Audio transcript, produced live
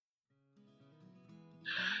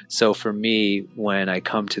So for me, when I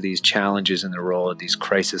come to these challenges in the role, these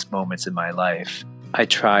crisis moments in my life, I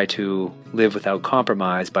try to live without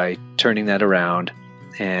compromise by turning that around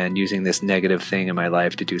and using this negative thing in my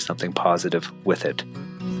life to do something positive with it.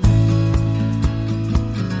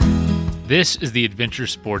 This is the Adventure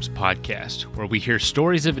Sports Podcast, where we hear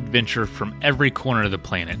stories of adventure from every corner of the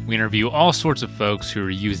planet. We interview all sorts of folks who are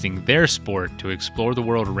using their sport to explore the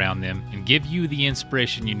world around them and give you the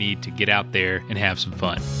inspiration you need to get out there and have some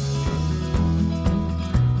fun.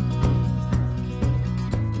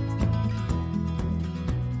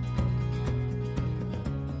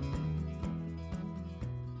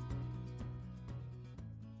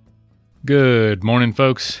 Good morning,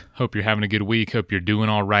 folks. Hope you're having a good week. Hope you're doing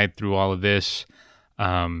all right through all of this.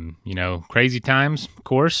 Crazy times, of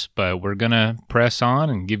course, but we're going to press on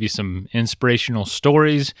and give you some inspirational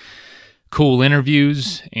stories, cool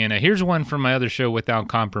interviews. And here's one from my other show, Without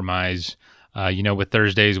Compromise. With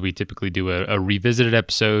Thursdays, we typically do a revisited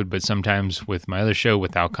episode, but sometimes with my other show,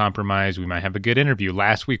 Without Compromise, we might have a good interview.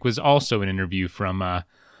 Last week was also an interview from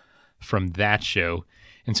that show.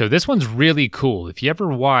 And so this one's really cool. If you ever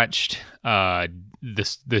watched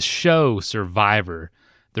the show Survivor,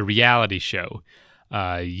 the reality show,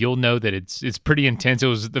 you'll know that it's pretty intense. It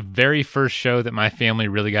was the very first show that my family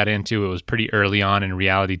really got into. It was pretty early on in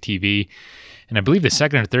reality TV. And I believe the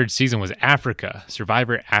second or third season was Africa,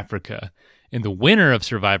 Survivor Africa. And the winner of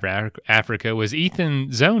Survivor Africa was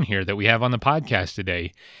Ethan Zone here that we have on the podcast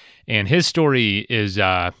today. And his story is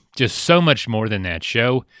just so much more than that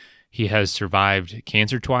show. He has survived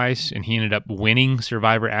cancer twice, and he ended up winning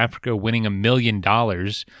Survivor Africa, winning $1 million.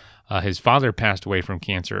 His father passed away from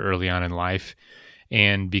cancer early on in life,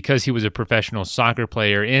 and because he was a professional soccer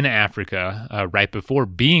player in Africa right before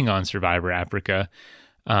being on Survivor Africa,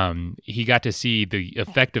 he got to see the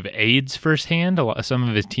effect of AIDS firsthand. Some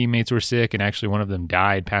of his teammates were sick, and actually one of them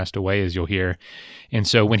passed away, as you'll hear. And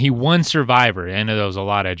so when he won Survivor, I know there was a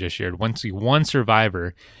lot I just shared, once he won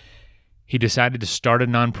Survivor, he decided to start a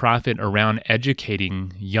nonprofit around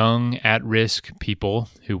educating young, at-risk people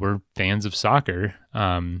who were fans of soccer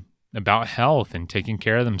about health and taking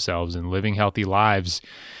care of themselves and living healthy lives.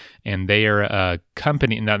 And they are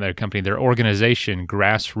their organization,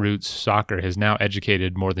 Grassroots Soccer, has now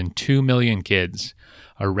educated more than 2 million kids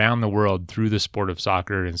around the world through the sport of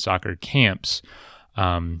soccer and soccer camps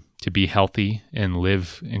to be healthy and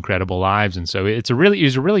live incredible lives. And so he's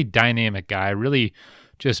a really dynamic guy, really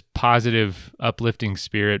just positive, uplifting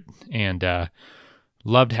spirit, and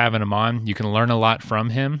loved having him on. You can learn a lot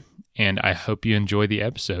from him, and I hope you enjoy the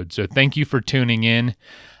episode. So thank you for tuning in.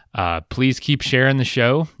 Please keep sharing the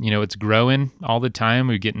show. It's growing all the time.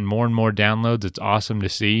 We're getting more and more downloads. It's awesome to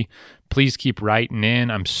see. Please keep writing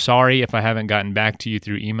in. I'm sorry if I haven't gotten back to you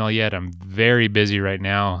through email yet. I'm very busy right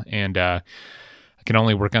now, and I can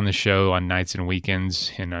only work on the show on nights and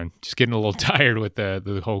weekends, and I'm just getting a little tired with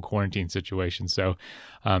the whole quarantine situation. So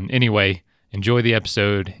anyway, enjoy the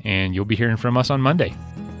episode, and you'll be hearing from us on Monday.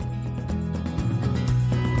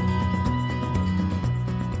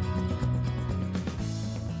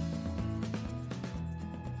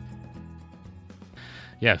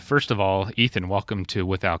 Yeah, first of all, Ethan, welcome to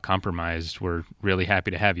Without Compromise. We're really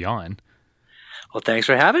happy to have you on. Well, thanks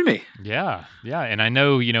for having me. Yeah. And I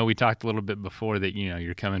know, we talked a little bit before that,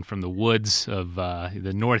 you're coming from the woods of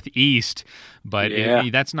the Northeast, but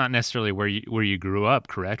that's not necessarily where you grew up,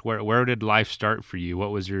 correct? Where did life start for you?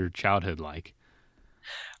 What was your childhood like?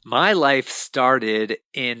 My life started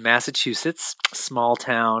in Massachusetts, a small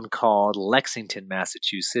town called Lexington,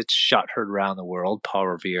 Massachusetts. Shot heard around the world, Paul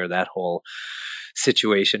Revere, that whole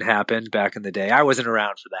situation happened back in the day. I wasn't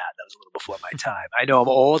around for that. That was a little before my time. I know I'm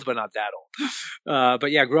old, but not that old.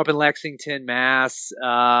 But yeah, grew up in Lexington, Mass.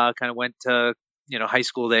 Kind of went to high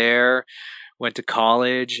school there. Went to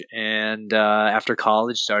college, and after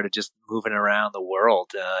college, started just moving around the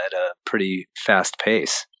world at a pretty fast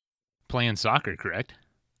pace. Playing soccer, correct?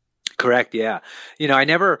 Correct. Yeah. I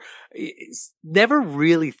never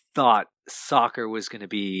really thought soccer was going to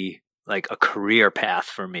be like a career path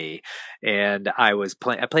for me. And I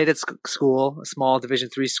played at school, a small Division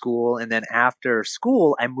III school. And then after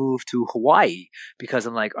school, I moved to Hawaii because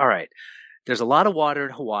I'm like, all right, there's a lot of water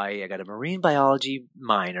in Hawaii. I got a marine biology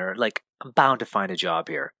minor. Like, I'm bound to find a job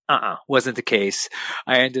here. Wasn't the case.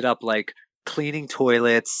 I ended up cleaning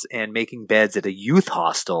toilets and making beds at a youth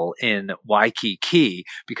hostel in Waikiki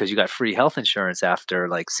because you got free health insurance after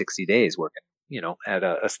 60 days working, at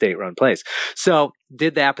a state-run place. So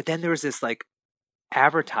did that. But then there was this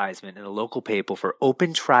advertisement in a local paper for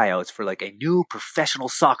open tryouts for like a new professional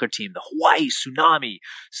soccer team, the Hawaii Tsunami,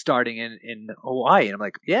 starting in Hawaii. And I'm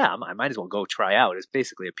like, yeah, I might as well go try out. It's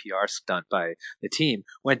basically a PR stunt by the team.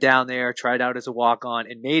 Went down there, tried out as a walk-on,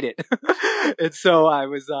 and made it. And so I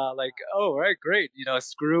was like, oh, all right, great.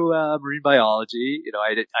 Screw marine biology.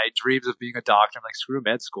 I had dreams of being a doctor. I'm like, screw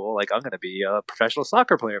med school. Like, I'm going to be a professional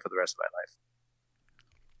soccer player for the rest of my life.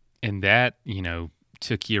 And that,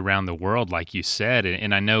 took you around the world, like you said.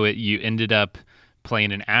 And I know you ended up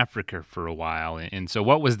playing in Africa for a while. And so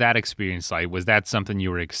what was that experience like? Was that something you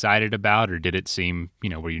were excited about, or did it seem,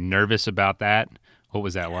 were you nervous about that? What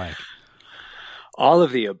was that like? All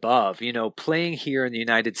of the above. Playing here in the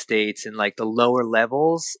United States in like the lower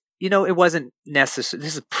levels, it wasn't necessary.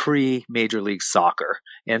 This is pre-Major League Soccer.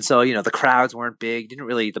 And so, the crowds weren't big.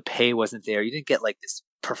 The pay wasn't there. You didn't get like this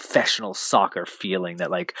professional soccer feeling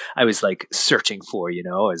that like I was like searching for,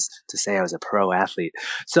 as to say I was a pro athlete.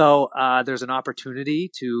 So there's an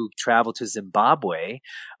opportunity to travel to Zimbabwe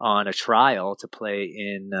on a trial to play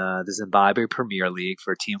in the Zimbabwe Premier League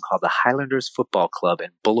for a team called the Highlanders Football Club in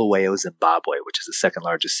Bulawayo, Zimbabwe, which is the second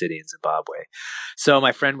largest city in Zimbabwe. So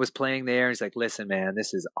my friend was playing there. He's like, listen, man,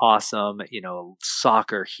 this is awesome.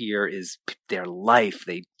 Soccer here is their life.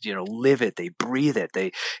 They, live it. They breathe it.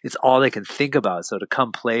 It's all they can think about. So to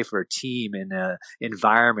come play for a team in an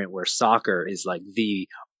environment where soccer is like the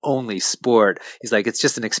only sport, he's like, it's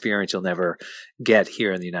just an experience you'll never get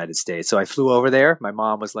here in the United States. So I flew over there. My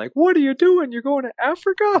mom was like, what are you doing? You're going to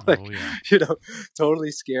Africa? Like,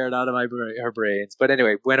 totally scared out of her brains. But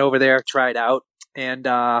anyway, went over there, tried out, and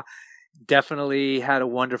definitely had a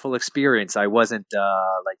wonderful experience. I wasn't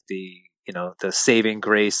like the saving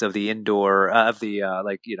grace of the indoor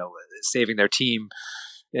saving their team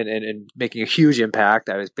and making a huge impact.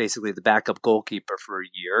 I was basically the backup goalkeeper for a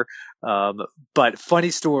year. But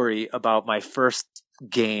funny story about my first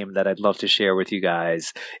game that I'd love to share with you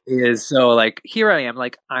guys is, so like here I am,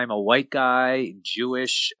 like I'm a white guy,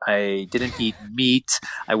 Jewish, I didn't eat meat,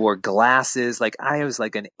 I wore glasses, like I was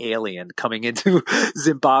like an alien coming into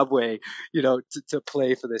Zimbabwe, to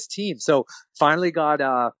play for this team. So finally got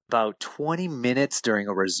about 20 minutes during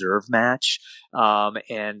a reserve match,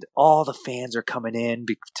 and all the fans are coming in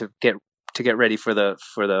to get ready for the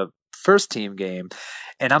first team game.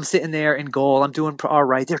 And I'm sitting there in goal. I'm doing all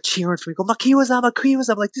right. They're cheering for me. Go, Makiwaza. I'm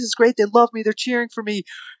like, this is great. They love me. They're cheering for me.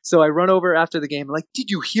 So I run over after the game. I'm like,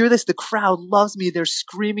 did you hear this? The crowd loves me. They're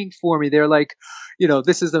screaming for me. They're like,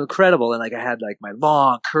 this is incredible. And like, I had like my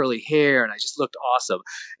long curly hair and I just looked awesome.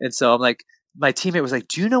 And so I'm like, my teammate was like,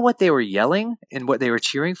 do you know what they were yelling and what they were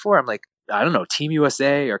cheering for? I'm like, I don't know, Team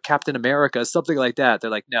USA or Captain America, something like that.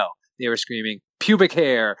 They're like, no, they were screaming, pubic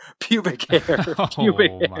hair, pubic hair,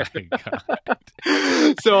 pubic hair. My God.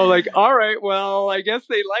 So I'm like, all right, well, I guess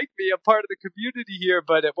they like me. I'm part of the community here,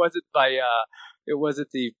 but it wasn't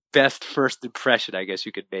the best first impression, I guess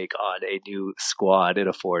you could make on a new squad in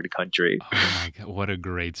a foreign country. Oh my God, what a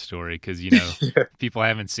great story! Because people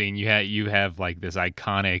haven't seen you have like this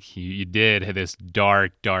iconic. You did have this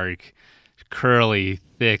dark, curly,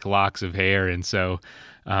 thick locks of hair, and so.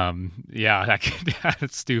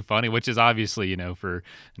 That's too funny, which is obviously, for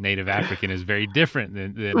Native African is very different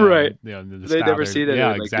than right. The They've never seen it.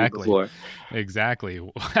 Yeah, like exactly. Before. Exactly.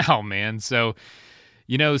 Wow, man. So,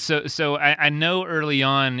 so I know early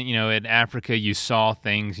on, in Africa, you saw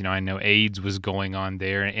things, I know AIDS was going on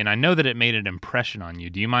there, and I know that it made an impression on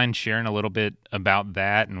you. Do you mind sharing a little bit about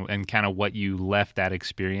that and kind of what you left that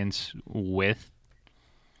experience with?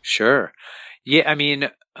 Sure. Yeah. I mean,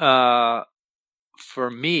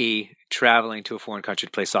 for me, traveling to a foreign country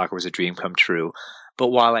to play soccer was a dream come true. But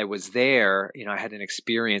while I was there, I had an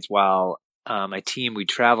experience while my team, we'd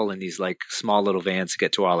travel in these like small little vans to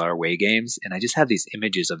get to all our away games. And I just have these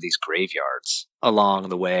images of these graveyards along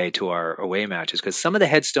the way to our away matches, because some of the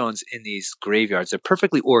headstones in these graveyards are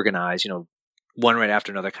perfectly organized, one right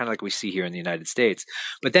after another, kind of like we see here in the United States.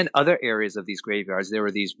 But then other areas of these graveyards, there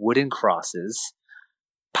were these wooden crosses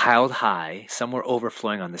piled high. Some were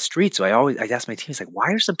overflowing on the street. So I asked my team, like,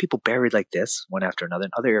 why are some people buried like this, one after another,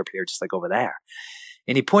 and other areas just like over there?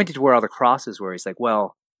 And he pointed to where all the crosses were. He's like,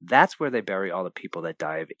 well, that's where they bury all the people that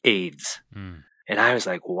die of AIDS. Mm. And I was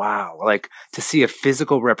like, wow, like to see a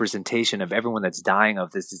physical representation of everyone that's dying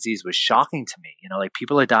of this disease was shocking to me. Like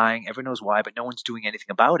people are dying, everyone knows why, but no one's doing anything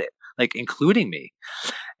about it, like including me.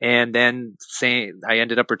 And then I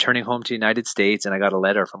ended up returning home to the United States, and I got a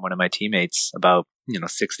letter from one of my teammates about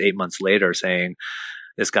 6 to 8 months later saying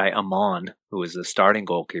this guy Amon, who was the starting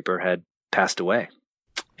goalkeeper, had passed away.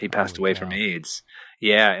 He passed Holy away from cow. AIDS.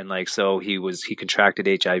 Yeah, and like so he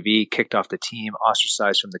contracted HIV, kicked off the team,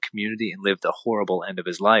 ostracized from the community, and lived a horrible end of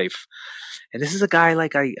his life. And this is a guy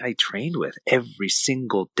like I trained with every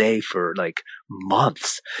single day for like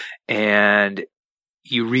months. And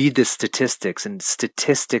you read the statistics, and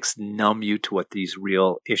statistics numb you to what these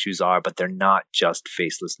real issues are, but they're not just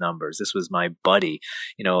faceless numbers. This was my buddy,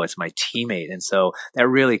 it's my teammate. And so that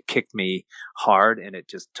really kicked me hard, and it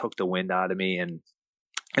just took the wind out of me. And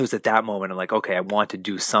it was at that moment I'm like, okay, I want to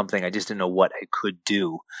do something. I just didn't know what I could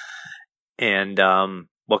do. And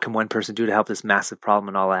what can one person do to help this massive problem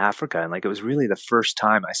in all of Africa? And like, it was really the first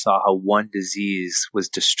time I saw how one disease was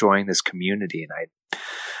destroying this community, and I had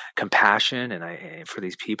compassion and for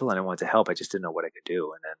these people, and I wanted to help. I just didn't know what I could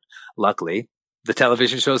do. And then luckily the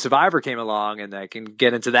television show Survivor came along, and I can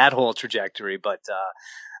get into that whole trajectory. But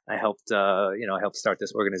I helped start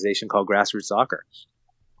this organization called Grassroots Soccer.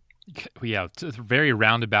 Yeah, it's a very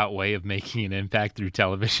roundabout way of making an impact through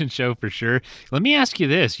television show for sure. Let me ask you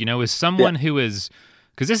this, as someone who is,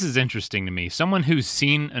 because this is interesting to me, someone who's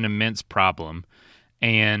seen an immense problem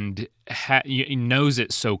and knows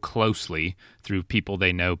it so closely through people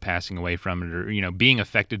they know passing away from it, or being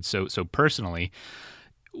affected so personally,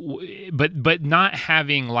 but not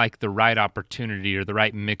having like the right opportunity or the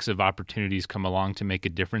right mix of opportunities come along to make a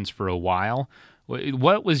difference for a while.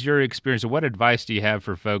 What was your experience, or what advice do you have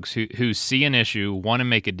for folks who see an issue, want to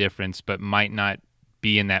make a difference, but might not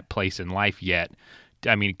be in that place in life yet?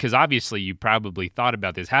 I mean, because obviously you probably thought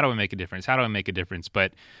about this. How do I make a difference? How do I make a difference?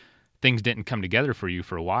 But things didn't come together for you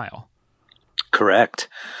for a while. Correct.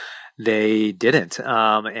 They didn't.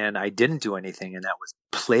 And I didn't do anything, and that was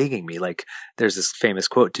plaguing me. Like, there's this famous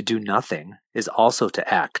quote, to do nothing is also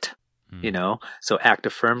to act, so act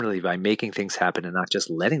affirmatively by making things happen and not just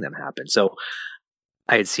letting them happen. So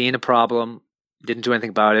I had seen a problem, didn't do anything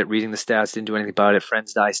about it, reading the stats, didn't do anything about it,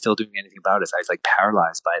 friends die, still doing anything about it. So I was like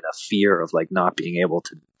paralyzed by the fear of like not being able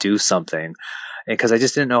to do something, because I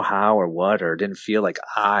just didn't know how or what, or didn't feel like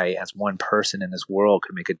I, as one person in this world,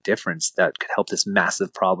 could make a difference that could help this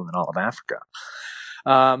massive problem in all of Africa.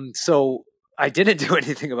 So I didn't do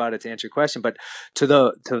anything about it, to answer your question. But to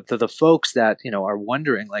the folks that are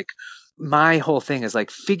wondering, like, my whole thing is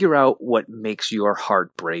like, figure out what makes your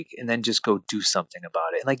heart break and then just go do something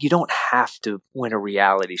about it. And like, you don't have to win a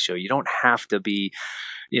reality show. You don't have to be,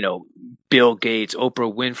 Bill Gates,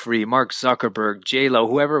 Oprah Winfrey, Mark Zuckerberg, J-Lo,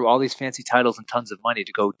 whoever, all these fancy titles and tons of money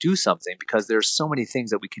to go do something, because there's so many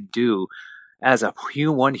things that we can do as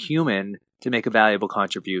one human to make a valuable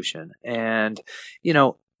contribution. And,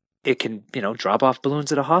 it can, drop off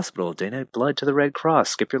balloons at a hospital, donate blood to the Red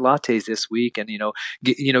Cross, skip your lattes this week, and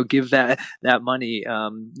give that money,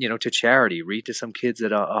 to charity. Read to some kids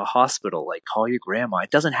at a hospital. Like, call your grandma.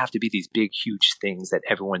 It doesn't have to be these big, huge things that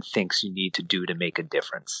everyone thinks you need to do to make a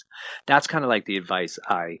difference. That's kind of like the advice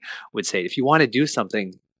I would say. If you want to do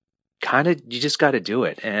something, you just got to do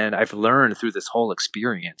it. And I've learned through this whole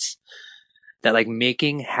experience that like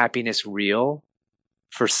making happiness real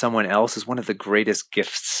for someone else is one of the greatest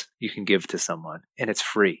gifts you can give to someone, and it's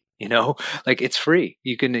free. Like, it's free.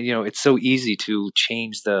 You can, it's so easy to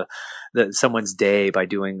change the someone's day by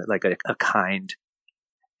doing like a kind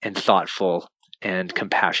and thoughtful and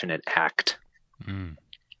compassionate act. Mm.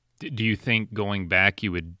 Do you think going back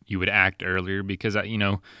you would act earlier? Because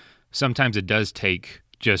sometimes it does take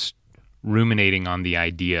just ruminating on the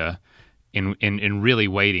idea and really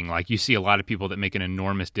waiting. Like, you see a lot of people that make an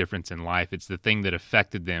enormous difference in life. It's the thing that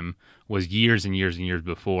affected them was years and years and years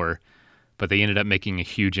before, but they ended up making a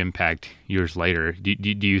huge impact years later. Do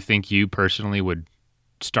you think you personally would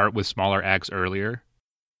start with smaller acts earlier?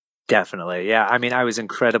 Definitely. Yeah. I mean, I was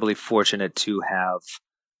incredibly fortunate to have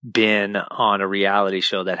been on a reality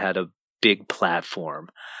show that had a big platform.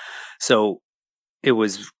 So it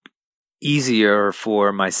was easier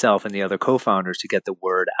for myself and the other co-founders to get the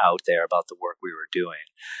word out there about the work we were doing.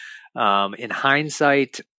 In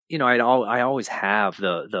hindsight, I always have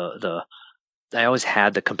I always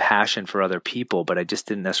had the compassion for other people, but I just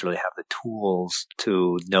didn't necessarily have the tools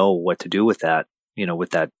to know what to do with that,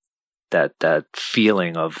 with that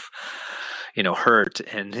feeling of, hurt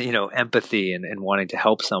and, empathy and wanting to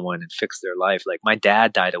help someone and fix their life. Like, my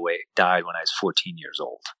dad died when I was 14 years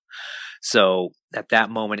old. So at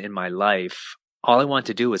that moment in my life, all I wanted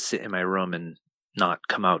to do was sit in my room and not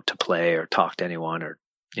come out to play or talk to anyone or,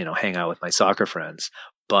 hang out with my soccer friends.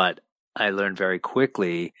 But I learned very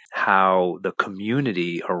quickly how the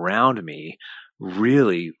community around me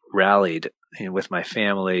really rallied with my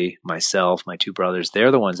family, myself, my two brothers,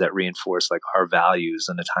 they're the ones that reinforce like our values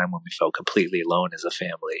in a time when we felt completely alone as a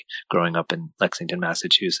family growing up in Lexington,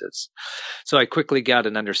 Massachusetts. So I quickly got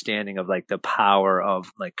an understanding of like the power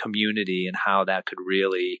of like community and how that could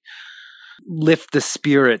really lift the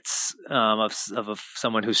spirits of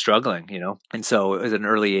someone who's struggling, And so at an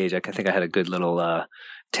early age, I think I had a good little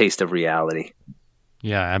taste of reality.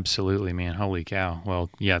 Yeah, absolutely, man. Holy cow. Well,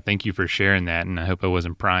 yeah, thank you for sharing that, and I hope I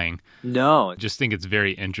wasn't prying. No. Just think it's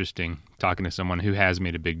very interesting talking to someone who has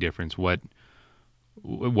made a big difference. What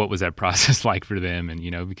was that process like for them? And,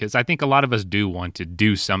 because I think a lot of us do want to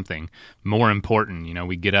do something more important.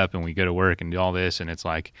 We get up and we go to work and do all this, and it's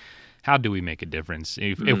like, how do we make a difference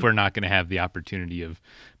if we're not going to have the opportunity of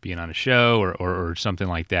being on a show or something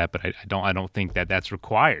like that? But I don't think that that's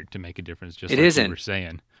required to make a difference. Just like you were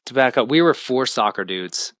saying. To back up, we were 4 soccer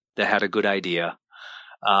dudes that had a good idea.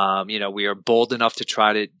 We are bold enough to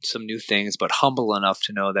try some new things, but humble enough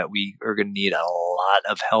to know that we are going to need a lot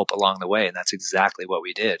of help along the way. And that's exactly what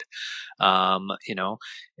we did.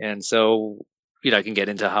 And so, I can get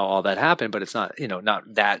into how all that happened, but it's not, not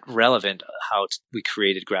that relevant how we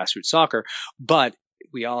created Grassroots Soccer, but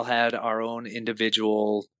we all had our own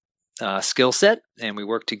individual skill set, and we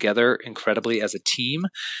worked together incredibly as a team.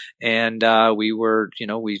 And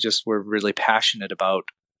we just were really passionate about,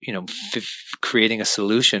 creating a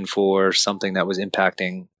solution for something that was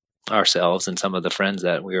impacting ourselves and some of the friends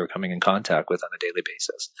that we were coming in contact with on a daily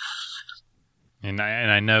basis. And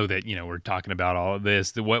I know that, we're talking about all of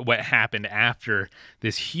this, what happened after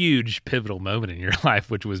this huge pivotal moment in your life,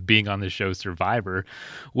 which was being on the show Survivor,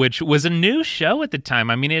 which was a new show at the time.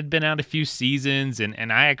 I mean, it had been out a few seasons, and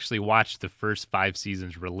I actually watched the first 5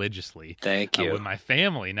 seasons religiously. Thank you. With my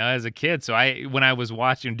family, as a kid. So when I was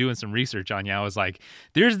watching, doing some research on you, I was like,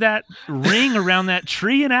 there's that ring around that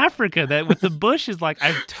tree in Africa that with the bushes. Like,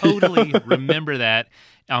 I totally remember that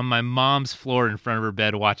on my mom's floor in front of her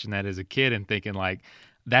bed watching that as a kid and thinking like,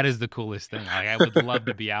 that is the coolest thing. Like, I would love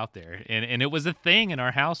to be out there. And it was a thing in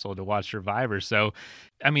our household to watch Survivor. So,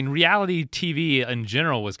 I mean, reality TV in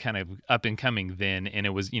general was kind of up and coming then, and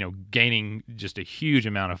it was, gaining just a huge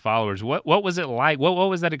amount of followers. What was it like? What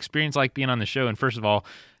was that experience like being on the show? And first of all,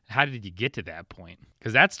 how did you get to that point?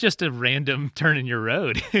 Because that's just a random turn in your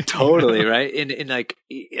road. Totally, right? And like,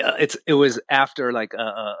 it was after like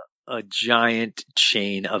a giant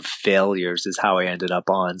chain of failures is how I ended up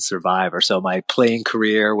on Survivor. So my playing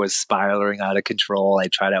career was spiraling out of control. I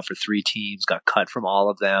tried out for 3 teams, got cut from all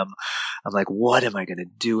of them. I'm like, what am I going to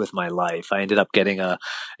do with my life? I ended up getting an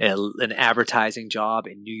advertising job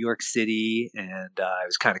in New York City, and I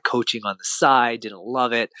was kind of coaching on the side, didn't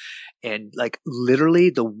love it. And like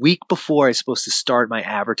literally the week before I was supposed to start my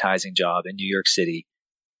advertising job in New York City,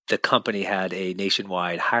 the company had a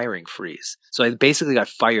nationwide hiring freeze. So I basically got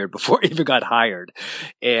fired before I even got hired.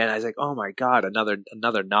 And I was like, oh my God, another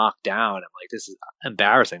knockdown. I'm like, this is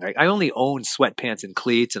embarrassing. I only owned sweatpants and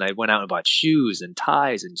cleats, and I went out and bought shoes and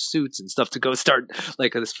ties and suits and stuff to go start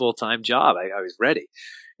like this full-time job. I was ready.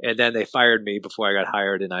 And then they fired me before I got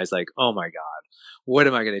hired. And I was like, oh my God, what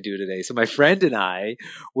am I going to do today? So my friend and I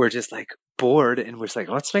were just like bored, and we're just like,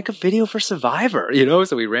 let's make a video for Survivor,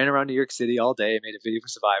 So we ran around New York City all day and made a video for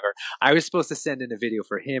Survivor. I was supposed to send in a video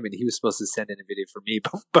for him, and he was supposed to send in a video for me,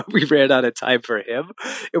 but we ran out of time for him,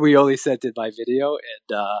 and we only sent in my video,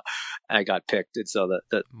 and I got picked. And so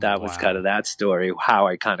that was kind of that story, how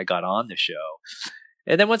I kind of got on the show.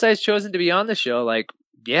 And then once I was chosen to be on the show, like,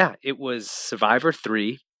 yeah, it was Survivor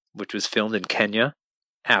 3, which was filmed in Kenya,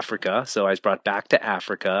 Africa. So I was brought back to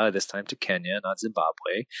Africa, this time to Kenya, not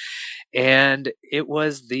Zimbabwe. And it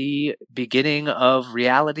was the beginning of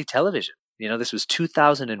reality television. This was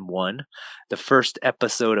 2001. The first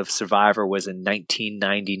episode of Survivor was in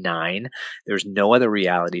 1999. There was no other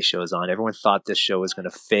reality shows on. Everyone thought this show was going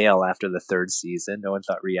to fail after the 3rd season. No one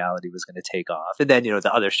thought reality was going to take off. And then,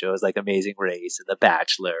 the other shows like Amazing Race and The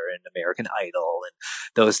Bachelor and American Idol, and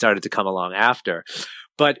those started to come along after.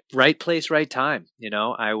 But right place, right time.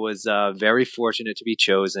 I was very fortunate to be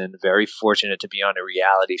chosen, very fortunate to be on a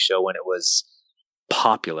reality show when it was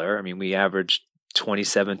popular. I mean, we averaged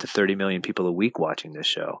 27 to 30 million people a week watching this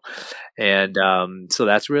show. And so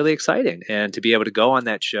that's really exciting. And to be able to go on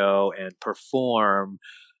that show and perform,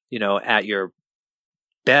 at your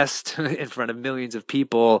best in front of millions of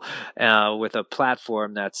people with a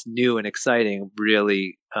platform that's new and exciting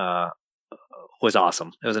really was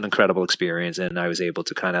awesome. It was an incredible experience, and I was able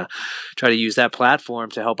to kind of try to use that platform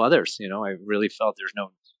to help others. I really felt there's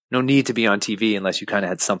no need to be on TV unless you kind of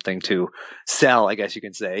had something to sell, I guess you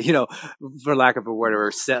can say, for lack of a word,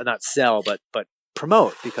 or not sell, but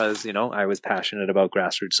promote, because, I was passionate about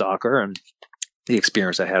grassroots soccer, and the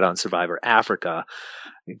experience I had on Survivor Africa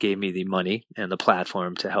gave me the money and the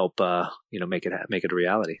platform to help, make it a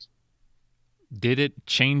reality. Did it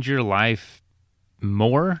change your life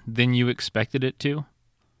more than you expected it to?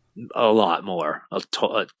 A lot more,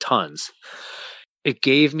 tons. It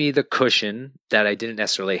gave me the cushion that I didn't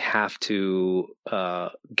necessarily have to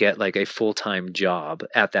get like a full-time job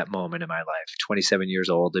at that moment in my life. 27 years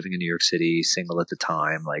old, living in New York City, single at the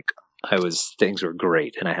time. Like things were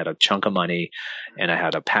great. And I had a chunk of money and I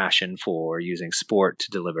had a passion for using sport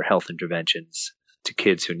to deliver health interventions to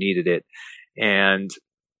kids who needed it. And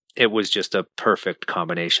it was just a perfect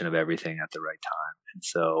combination of everything at the right time. And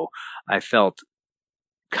so I felt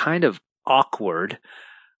kind of awkward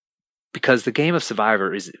because the game of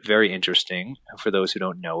Survivor is very interesting for those who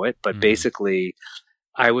don't know it. But basically,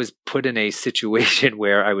 I was put in a situation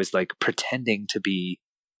where I was like pretending to be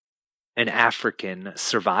an African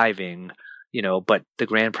surviving, but the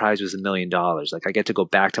grand prize was $1 million. Like I get to go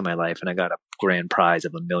back to my life and I got a grand prize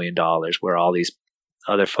of $1 million where all these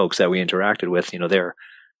other folks that we interacted with, they're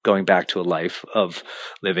going back to a life of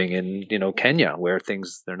living in, Kenya, where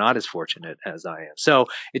they're not as fortunate as I am. So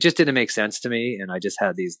it just didn't make sense to me. And I just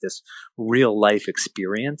had this real life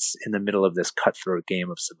experience in the middle of this cutthroat game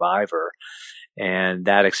of Survivor. And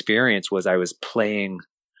that experience was I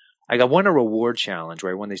won a reward challenge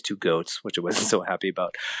where I won these 2 goats, which I wasn't so happy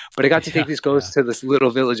about. But I got to take these goats to this little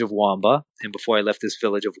village of Wamba. And before I left this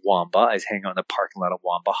village of Wamba, I was hanging out in the parking lot of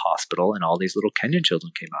Wamba Hospital, and all these little Kenyan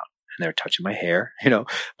children came out. And they were touching my hair,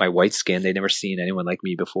 my white skin. They'd never seen anyone like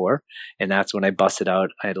me before. And that's when I busted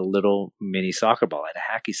out. I had a little mini soccer ball. I had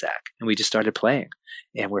a hacky sack. And we just started playing.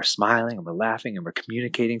 And we're smiling and we're laughing and we're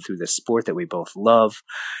communicating through this sport that we both love,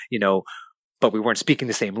 but we weren't speaking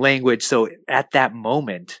the same language. So at that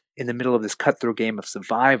moment, in the middle of this cutthroat game of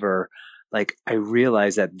Survivor, like I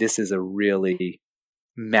realized that this is a really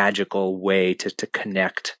magical way to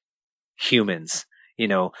connect humans.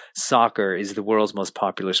 Soccer is the world's most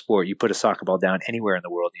popular sport. You put a soccer ball down anywhere in the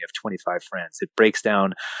world and you have 25 friends. It breaks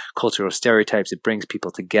down cultural stereotypes. It brings people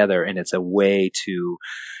together, and it's a way to,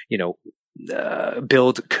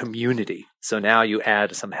 build community. So now you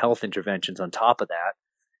add some health interventions on top of that.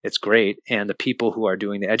 It's great. And the people who are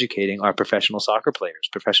doing the educating are professional soccer players,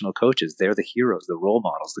 professional coaches. They're the heroes, the role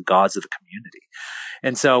models, the gods of the community.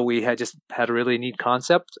 And so we had a really neat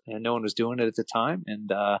concept, and no one was doing it at the time.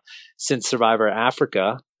 And since Survivor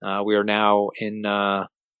Africa, we are now in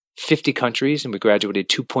 50 countries, and we graduated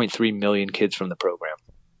 2.3 million kids from the program.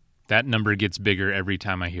 That number gets bigger every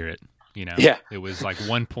time I hear it. Yeah. It was like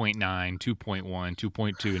 1.9, 2.1,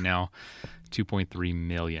 2.2, and now 2.3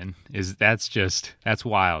 million. That's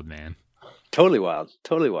wild, man. Totally wild.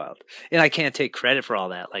 And I can't take credit for all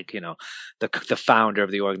that. Like, the founder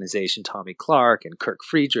of the organization, Tommy Clark, and Kirk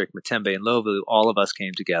Friedrich, Matembe and Lovu, all of us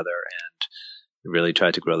came together and really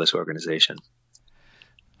tried to grow this organization.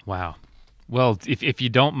 Wow. Well, if you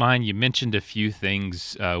don't mind, you mentioned a few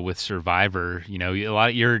things with Survivor. A lot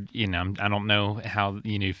of I don't know how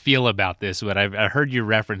you feel about this, but I heard you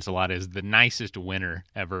reference a lot as the nicest winner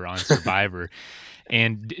ever on Survivor.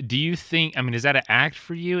 And do you think? I mean, is that an act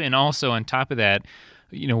for you? And also on top of that,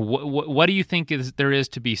 what do you think there is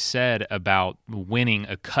to be said about winning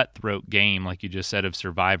a cutthroat game, like you just said, of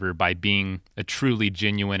Survivor by being a truly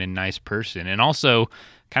genuine and nice person, and also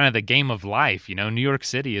kind of the game of life? New York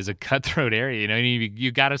City is a cutthroat area.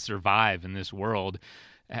 You got to survive in this world.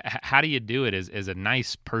 How do you do it as a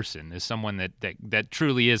nice person, as someone that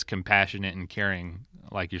truly is compassionate and caring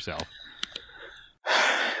like yourself?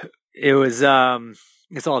 It was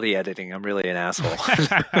it's all the editing. I'm really an asshole.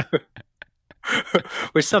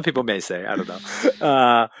 Which some people may say. I don't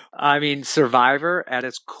know. I mean, Survivor at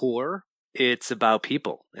its core, it's about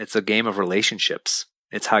people. It's a game of relationships.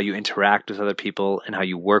 It's how you interact with other people and how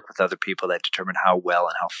you work with other people that determine how well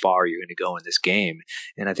and how far you're going to go in this game.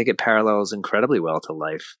 And I think it parallels incredibly well to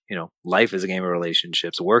life. Life is a game of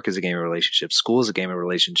relationships. Work is a game of relationships. School is a game of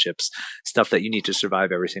relationships. Stuff that you need to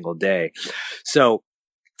survive every single day. So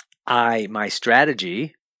my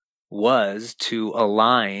strategy was to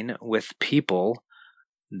align with people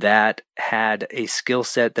that had a skill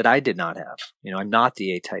set that I did not have. I'm not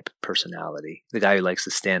the A-type personality, the guy who likes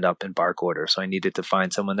to stand up and bark orders. So I needed to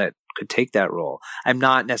find someone that could take that role. I'm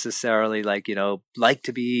not necessarily like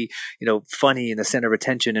to be, funny in the center of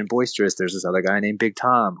attention and boisterous. There's this other guy named Big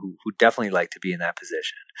Tom who definitely liked to be in that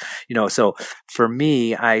position. So for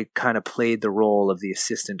me, I kind of played the role of the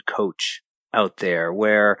assistant coach out there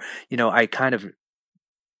where, I kind of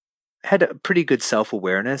had a pretty good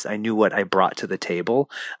self-awareness. I knew what I brought to the table.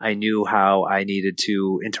 I knew how I needed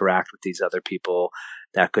to interact with these other people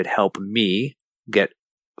that could help me get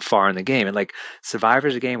far in the game. And like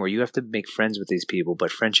Survivor's a game where you have to make friends with these people,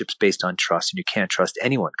 but friendship's based on trust, and you can't trust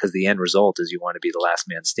anyone because the end result is you want to be the last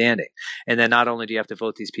man standing. And then not only do you have to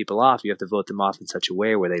vote these people off, you have to vote them off in such a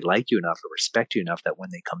way where they like you enough or respect you enough that when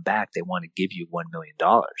they come back, they want to give you $1 million.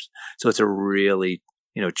 So it's a really,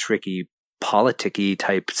 tricky, politicky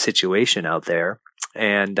type situation out there.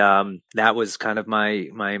 And that was kind of my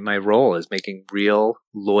role, is making real,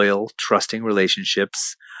 loyal, trusting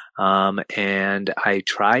relationships. And I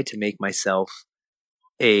tried to make myself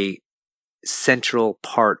a central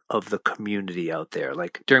part of the community out there.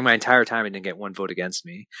 Like during my entire time, I didn't get one vote against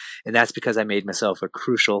me. And that's because I made myself a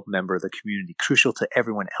crucial member of the community, crucial to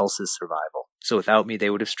everyone else's survival. So without me, they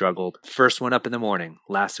would have struggled. First one up in the morning,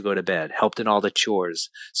 last to go to bed, helped in all the chores,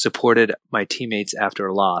 supported my teammates after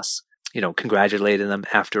a loss, congratulated them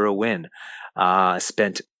after a win,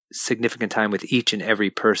 spent significant time with each and every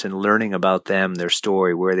person, learning about them, their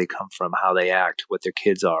story, where they come from, how they act, what their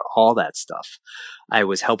kids are, all that stuff. I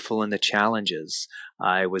was helpful in the challenges.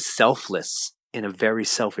 I was selfless in a very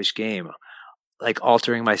selfish game, like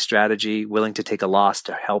altering my strategy, willing to take a loss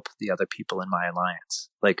to help the other people in my alliance.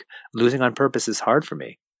 Like losing on purpose is hard for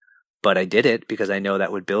me, but I did it because I know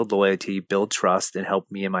that would build loyalty, build trust, and help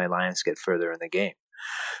me and my alliance get further in the game.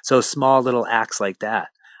 So small little acts like that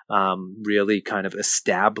really kind of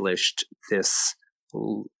established this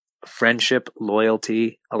friendship,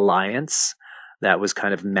 loyalty, alliance that was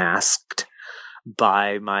kind of masked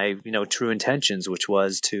by my, true intentions, which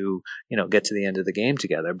was to, get to the end of the game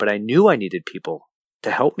together. But I knew I needed people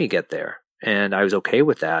to help me get there. And I was okay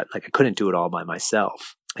with that. Like I couldn't do it all by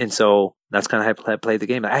myself. And so that's kind of how I played the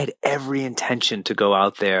game. I had every intention to go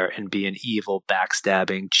out there and be an evil,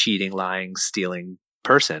 backstabbing, cheating, lying, stealing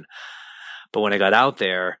person. But when I got out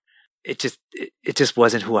there, it just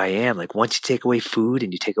wasn't who I am. Like once you take away food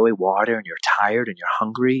and you take away water and you're tired and you're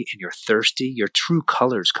hungry and you're thirsty, your true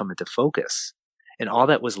colors come into focus. And all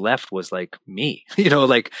that was left was like me,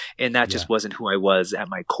 and that just wasn't who I was at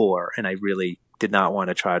my core. And I really did not want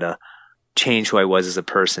to try to change who I was as a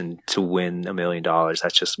person to win $1 million.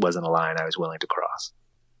 That just wasn't a line I was willing to cross.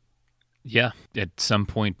 Yeah, at some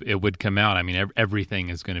point it would come out. I mean, everything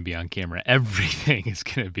is going to be on camera. Everything is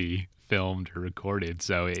going to be filmed or recorded.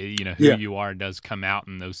 So, who you are does come out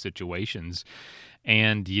in those situations.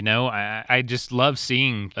 And, I just love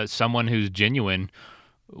seeing someone who's genuine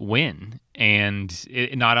win. And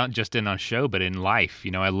not just in a show, but in life.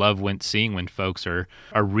 I love seeing when folks are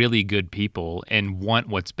really good people and want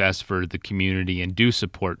what's best for the community and do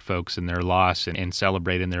support folks in their loss and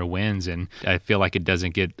celebrate in their wins. And I feel like it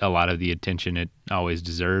doesn't get a lot of the attention it always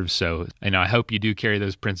deserves. So, I hope you do carry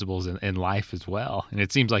those principles in life as well. And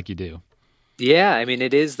it seems like you do. Yeah, I mean,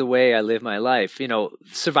 it is the way I live my life.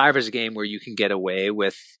 Survivor's a game where you can get away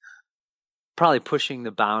with probably pushing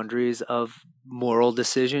the boundaries of moral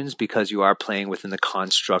decisions because you are playing within the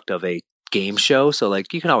construct of a game show. So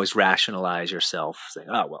like you can always rationalize yourself saying,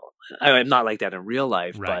 oh, well, I'm not like that in real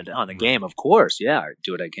life, right. But on the game, of course, yeah, I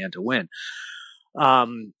do what I can to win.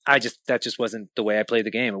 That just wasn't the way I played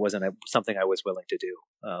the game. It wasn't something I was willing to do.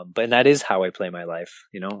 But that is how I play my life.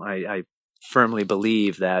 I firmly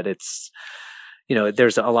believe that it's,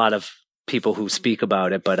 there's a lot of people who speak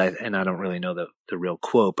about it, but I don't really know the real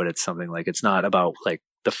quote, but it's something like, it's not about like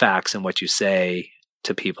the facts and what you say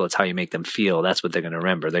to people. It's how you make them feel. That's what they're going to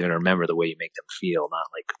remember. They're going to remember the way you make them feel, not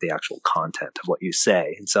like the actual content of what you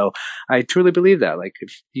say. And so I truly believe that. Like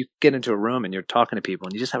if you get into a room and you're talking to people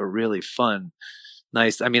and you just have a really fun,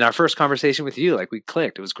 nice, I mean, our first conversation with you, like we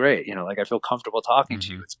clicked, it was great. Like I feel comfortable talking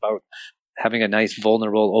to you. It's about having a nice,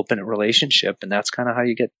 vulnerable, open relationship. And that's kind of how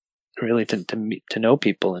you get really to know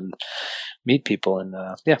people and meet people. And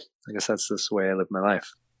I guess that's the way I live my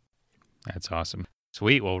life. That's awesome.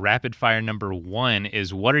 Sweet. Well, rapid fire number 1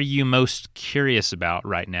 is, what are you most curious about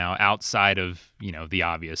right now outside of, the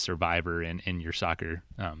obvious Survivor and your soccer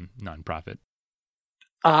nonprofit?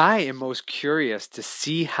 I am most curious to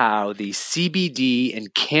see how the CBD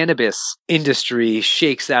and cannabis industry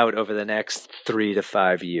shakes out over the next 3 to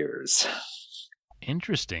 5 years.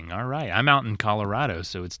 Interesting. All right. I'm out in Colorado,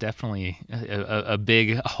 so it's definitely a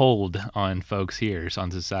big hold on folks here,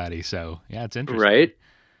 on society. So, yeah, it's interesting. Right.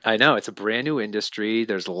 I know. It's a brand new industry.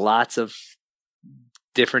 There's lots of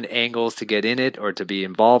different angles to get in it or to be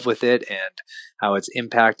involved with it, and how it's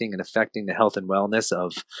impacting and affecting the health and wellness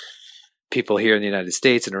of people here in the United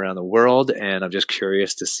States and around the world. And I'm just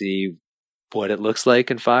curious to see what it looks like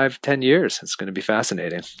in 5-10 years. It's going to be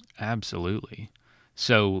fascinating. Absolutely.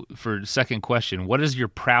 So for second question, what is your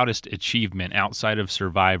proudest achievement outside of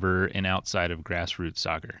Survivor and outside of grassroots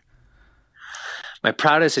soccer? My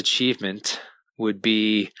proudest achievement would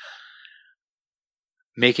be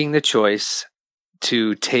making the choice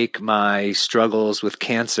to take my struggles with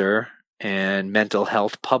cancer and mental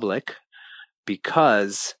health public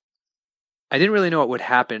because I didn't really know what would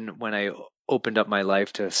happen when I opened up my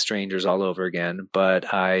life to strangers all over again,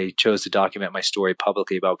 but I chose to document my story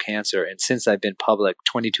publicly about cancer. And since I've been public,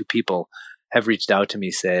 22 people have reached out to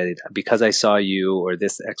me, said, because I saw you or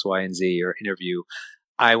this X, Y, and Z or interview,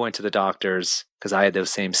 I went to the doctors because I had those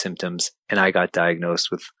same symptoms and I got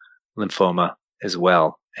diagnosed with lymphoma as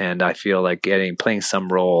well. And I feel like playing some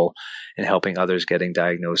role in helping others getting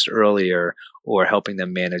diagnosed earlier or helping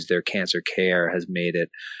them manage their cancer care has made it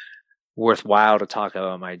worthwhile to talk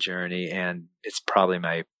about my journey. And it's probably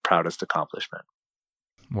my proudest accomplishment.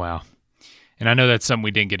 Wow. And I know that's something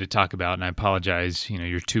we didn't get to talk about, and I apologize.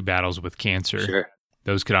 Your 2 battles with cancer. Sure.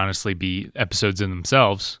 Those could honestly be episodes in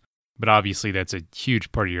themselves, but obviously that's a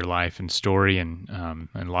huge part of your life and story, and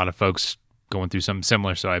a lot of folks going through something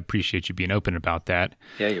similar, so I appreciate you being open about that.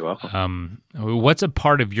 Yeah, you're welcome. What's a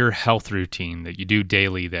part of your health routine that you do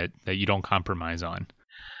daily that you don't compromise on?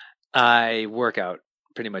 I work out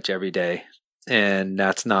pretty much every day. And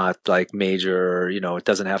that's not like major, it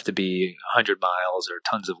doesn't have to be 100 miles or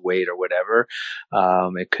tons of weight or whatever.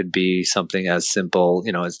 It could be something as simple,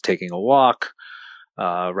 as taking a walk,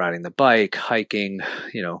 riding the bike, hiking,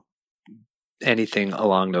 anything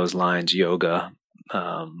along those lines, yoga.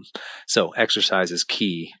 So exercise is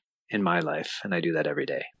key in my life, and I do that every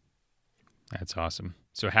day. That's awesome.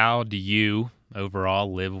 So how do you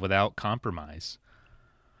overall live without compromise?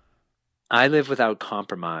 I live without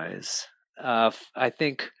compromise. I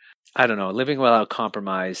think, I don't know, living without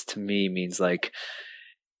compromise to me means like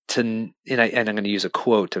and I'm going to use a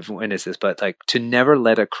quote to witness this, but like to never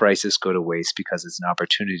let a crisis go to waste because it's an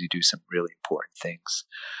opportunity to do some really important things.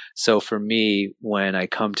 So for me, when I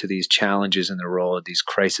come to these challenges in the role of these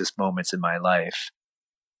crisis moments in my life,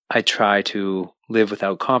 I try to live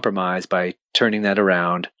without compromise by turning that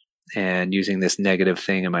around and using this negative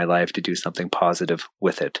thing in my life to do something positive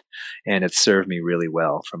with it. And it's served me really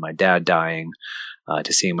well, from my dad dying,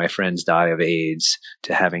 to seeing my friends die of AIDS,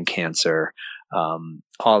 to having cancer.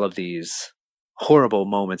 All of these horrible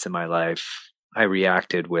moments in my life, I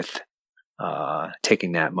reacted with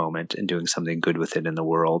taking that moment and doing something good with it in the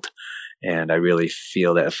world. And I really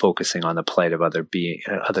feel that focusing on the plight of other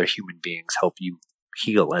human beings help you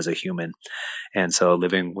heal as a human. And so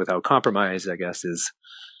living without compromise, I guess, is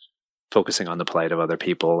focusing on the plight of other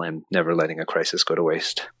people and never letting a crisis go to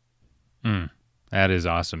waste. That is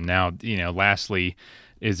awesome. Now, lastly,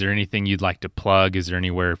 is there anything you'd like to plug? Is there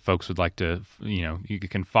anywhere folks would like to, you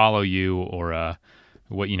can follow you, or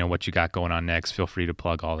what you got going on next? Feel free to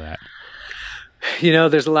plug all that.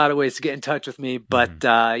 There's a lot of ways to get in touch with me, but,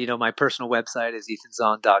 my personal website is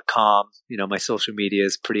ethanzohn.com. My social media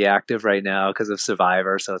is pretty active right now because of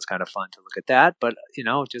Survivor. So it's kind of fun to look at that. But,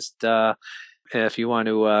 just if you want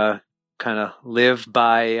to kind of live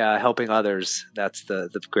by helping others, that's the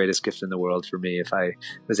greatest gift in the world for me. If I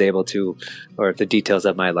was able to, or if the details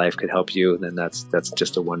of my life could help you, then that's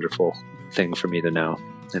just a wonderful thing for me to know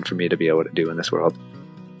and for me to be able to do in this world.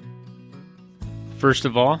 First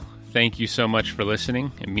of all, thank you so much for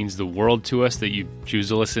listening. It means the world to us that you choose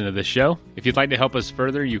to listen to this show. If you'd like to help us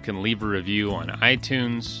further, you can leave a review on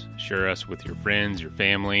iTunes, share us with your friends, your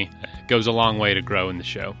family. It goes a long way to grow in the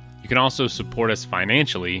show. You can also support us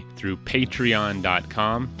financially through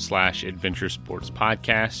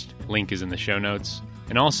patreon.com/adventuresportspodcast. Link is in the show notes.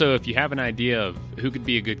 And also, if you have an idea of who could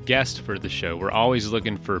be a good guest for the show, we're always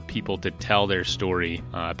looking for people to tell their story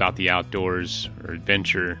about the outdoors or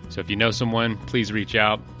adventure. So if you know someone, please reach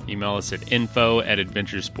out. Email us at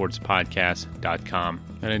info@adventuresportspodcast.com.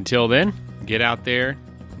 And until then, get out there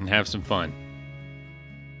and have some fun.